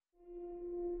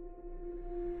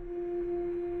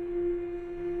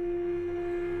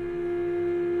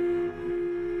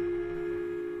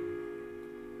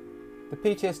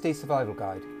PTSD Survival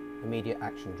Guide, Immediate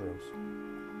Action Drills.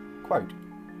 Quote,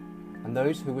 "And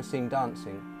those who were seen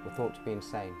dancing were thought to be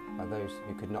insane by those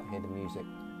who could not hear the music."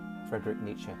 Friedrich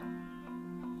Nietzsche.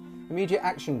 Immediate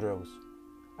action drills,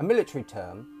 a military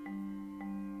term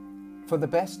for the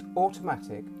best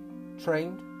automatic,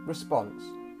 trained response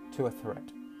to a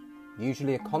threat,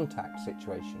 usually a contact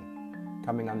situation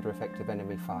coming under effective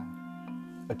enemy fire.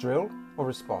 A drill or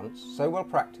response so well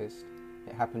practiced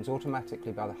it happens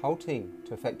automatically by the whole team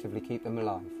to effectively keep them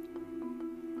alive.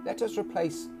 Let us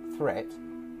replace threat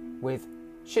with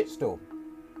shitstorm.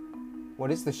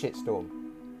 What is the shitstorm?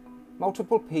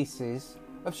 Multiple pieces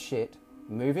of shit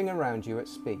moving around you at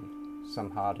speed,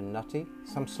 some hard and nutty,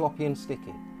 some sloppy and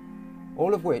sticky,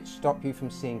 all of which stop you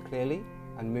from seeing clearly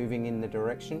and moving in the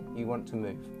direction you want to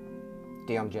move.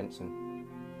 Dion Jensen.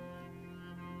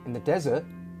 In the desert,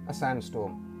 a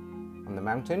sandstorm. On the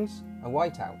mountains, a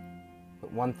whiteout.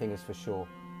 But one thing is for sure,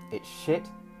 it's shit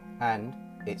and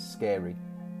it's scary.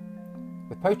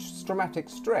 With post-traumatic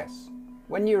stress,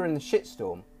 when you're in the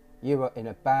shitstorm, you are in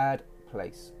a bad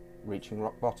place, reaching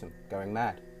rock bottom, going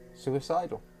mad,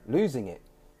 suicidal, losing it,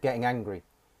 getting angry.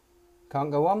 Can't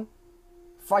go on?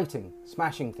 Fighting,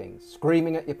 smashing things,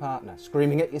 screaming at your partner,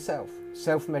 screaming at yourself,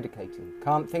 self-medicating,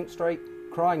 can't think straight,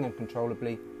 crying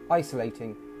uncontrollably,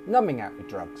 isolating, numbing out with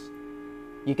drugs.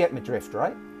 You get my drift,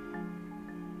 right?